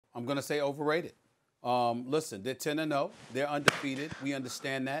I'm going to say overrated. Listen, they're 10-0. They're undefeated. We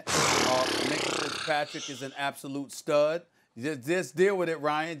understand that. Minka Fitzpatrick is an absolute stud. Just deal with it,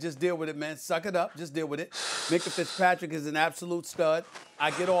 Ryan. Just deal with it, man. Suck it up. Just deal with it. Minka Fitzpatrick is an absolute stud.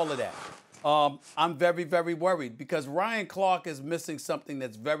 I get all of that. I'm very, very worried because Ryan Clark is missing something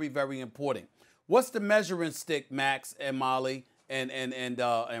that's very, very important. What's the measuring stick, Max and Molly and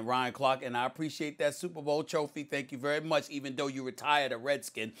Ryan Clark? And I appreciate that Super Bowl trophy. Thank you very much, even though you retired a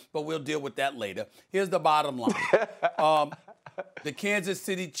Redskin. But we'll deal with that later. Here's the bottom line. The Kansas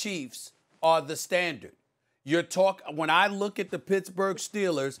City Chiefs are the standard. When I look at the Pittsburgh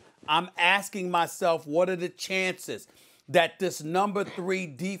Steelers, I'm asking myself, what are the chances that this number 3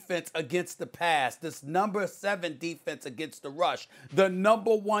 defense against the pass, this number 7 defense against the rush, the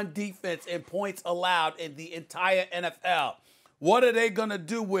number 1 defense in points allowed in the entire NFL, what are they going to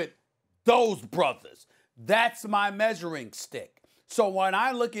do with those brothers? That's my measuring stick. So when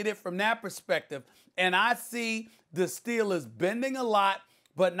I look at it from that perspective, and I see the Steelers bending a lot,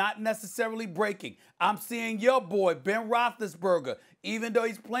 but not necessarily breaking. I'm seeing your boy, Ben Roethlisberger, even though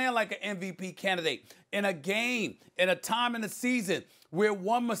he's playing like an MVP candidate, in a game, in a time in the season where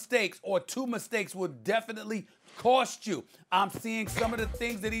 1 mistake or 2 mistakes will definitely cost you. I'm seeing some of the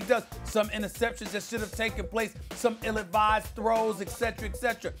things that he does, some interceptions that should have taken place, some ill-advised throws, etc.,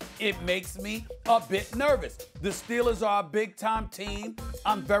 etc. It makes me a bit nervous. The Steelers are a big-time team.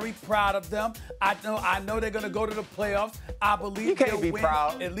 I'm very proud of them. I know they're going to go to the playoffs. I believe they'll win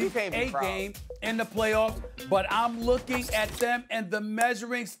at least a game in the playoffs. But I'm looking at them, and the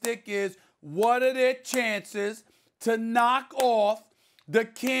measuring stick is, what are their chances to knock off the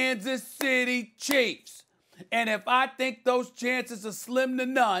Kansas City Chiefs? And if I think those chances are slim to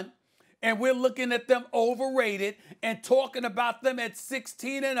none, and we're looking at them overrated and talking about them at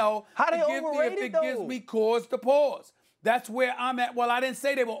 16-0, how they overrated, it gives me cause to pause. That's where I'm at. Well, I didn't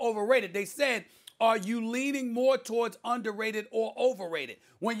say they were overrated. They said, are you leaning more towards underrated or overrated?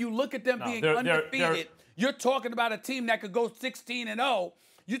 When you look at them being undefeated, you're talking about a team that could go 16-0.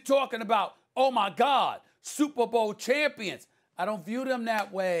 You're talking about, oh, my God, Super Bowl champions. I don't view them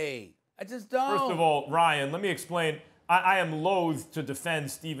that way. I just don't. First of all, Ryan, let me explain. I am loath to defend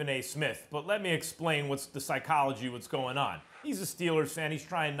Stephen A. Smith, but let me explain what's the psychology, what's going on. He's a Steelers fan. He's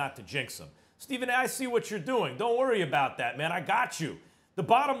trying not to jinx him. Stephen A., I see what you're doing. Don't worry about that, man. I got you. The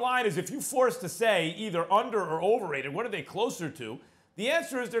bottom line is if you're forced to say either under or overrated, what are they closer to? The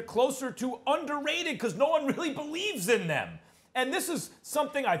answer is they're closer to underrated because no one really believes in them. And this is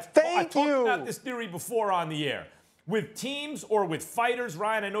something I've talked about this theory before on the air. With teams or with fighters,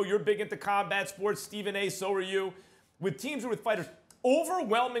 Ryan, I know you're big into combat sports. Stephen A., so are you. With teams or with fighters,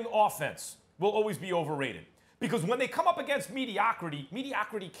 overwhelming offense will always be overrated. Because when they come up against mediocrity,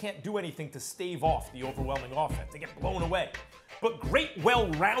 mediocrity can't do anything to stave off the overwhelming offense. They get blown away. But great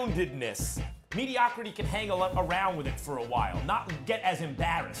well-roundedness, mediocrity can hang around with it for a while, not get as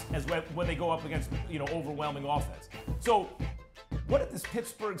embarrassed as when they go up against, overwhelming offense. So what did this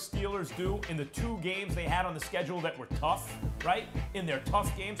Pittsburgh Steelers do in the 2 games they had on the schedule that were tough, right? In their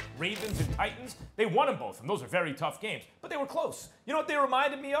tough games, Ravens and Titans, they won them both, and those are very tough games, but they were close. You know what they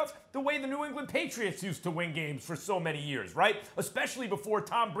reminded me of? The way the New England Patriots used to win games for so many years, right? Especially before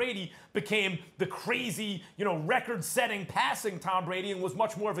Tom Brady became the crazy, record-setting passing Tom Brady and was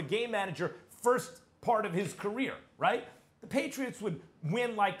much more of a game manager first part of his career, right? The Patriots would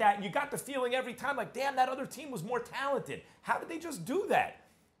win like that, and you got the feeling every time, like, damn, that other team was more talented. How did they just do that?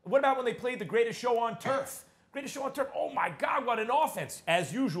 What about when they played the Greatest Show on Turf? Greatest Show on Turf, oh my God, what an offense.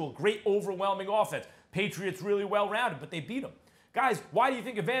 As usual, great overwhelming offense. Patriots really well-rounded, but they beat them. Guys, why do you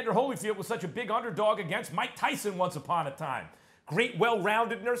think Evander Holyfield was such a big underdog against Mike Tyson once upon a time? Great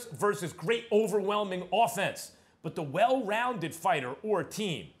well-roundedness versus great overwhelming offense. But the well-rounded fighter or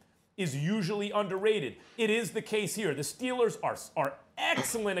team is usually underrated. It is the case here. The Steelers are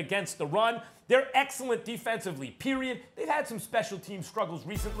excellent against the run. They're excellent defensively, period. They've had some special team struggles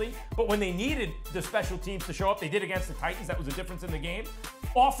recently, but when they needed the special teams to show up, they did against the Titans. That was the difference in the game.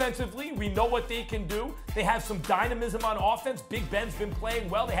 Offensively, we know what they can do. They have some dynamism on offense. Big Ben's been playing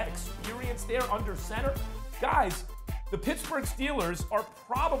well. They have experience there under center. Guys, the Pittsburgh Steelers are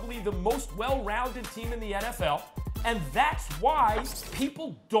probably the most well-rounded team in the NFL, and that's why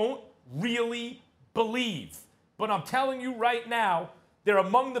people don't really believe. But I'm telling you right now, they're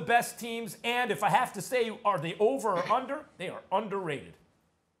among the best teams, and if I have to say, are they over or under? They are underrated.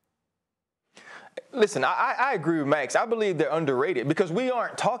 Listen, I agree with Max. I believe they're underrated because we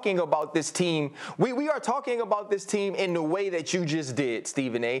aren't talking about this team. We are talking about this team in the way that you just did,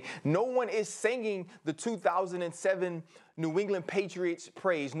 Stephen A. No one is singing the 2007 New England Patriots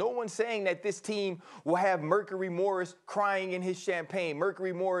praise. No one's saying that this team will have Mercury Morris crying in his champagne.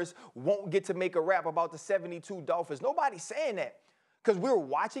 Mercury Morris won't get to make a rap about the 72 Dolphins. Nobody's saying that. Because we're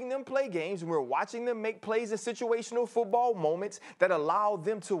watching them play games and we're watching them make plays in situational football moments that allow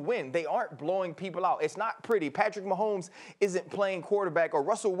them to win. They aren't blowing people out. It's not pretty. Patrick Mahomes isn't playing quarterback or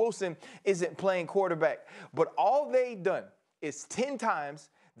Russell Wilson isn't playing quarterback. But all they've done is 10 times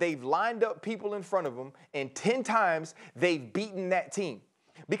they've lined up people in front of them and 10 times they've beaten that team.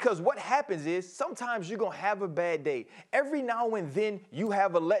 Because what happens is sometimes you're going to have a bad day. Every now and then you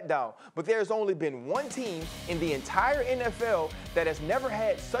have a letdown. But there's only been one team in the entire NFL that has never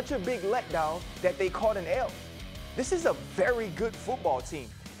had such a big letdown that they caught an L. This is a very good football team.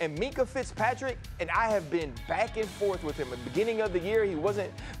 And Minkah Fitzpatrick, and I have been back and forth with him. At the beginning of the year, he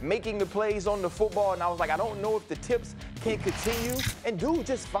wasn't making the plays on the football, and I was like, I don't know if the tips can continue. And dude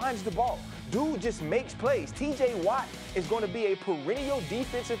just finds the ball. Dude just makes plays. TJ Watt is going to be a perennial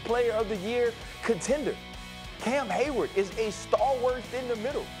defensive player of the year contender. Cam Hayward is a stalwart in the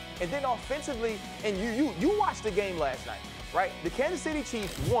middle. And then offensively, and you watched the game last night, right? The Kansas City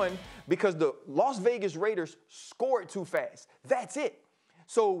Chiefs won because the Las Vegas Raiders scored too fast. That's it.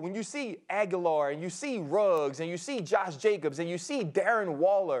 So when you see Aguilar and you see Ruggs and you see Josh Jacobs and you see Darren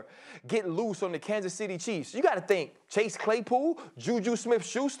Waller get loose on the Kansas City Chiefs, you got to think Chase Claypool, Juju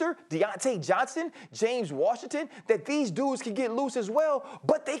Smith-Schuster, Deontay Johnson, James Washington, that these dudes can get loose as well,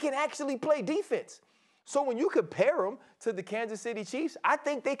 but they can actually play defense. So when you compare them to the Kansas City Chiefs, I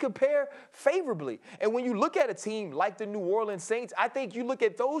think they compare favorably. And when you look at a team like the New Orleans Saints, I think you look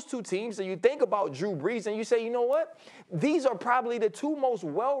at those two teams and you think about Drew Brees and you say, you know what? These are probably the two most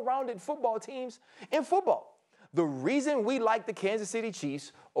well-rounded football teams in football. The reason we like the Kansas City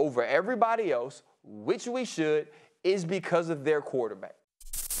Chiefs over everybody else, which we should, is because of their quarterback.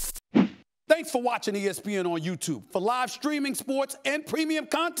 Thanks for watching ESPN on YouTube. For live streaming sports and premium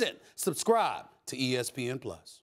content, subscribe to ESPN+.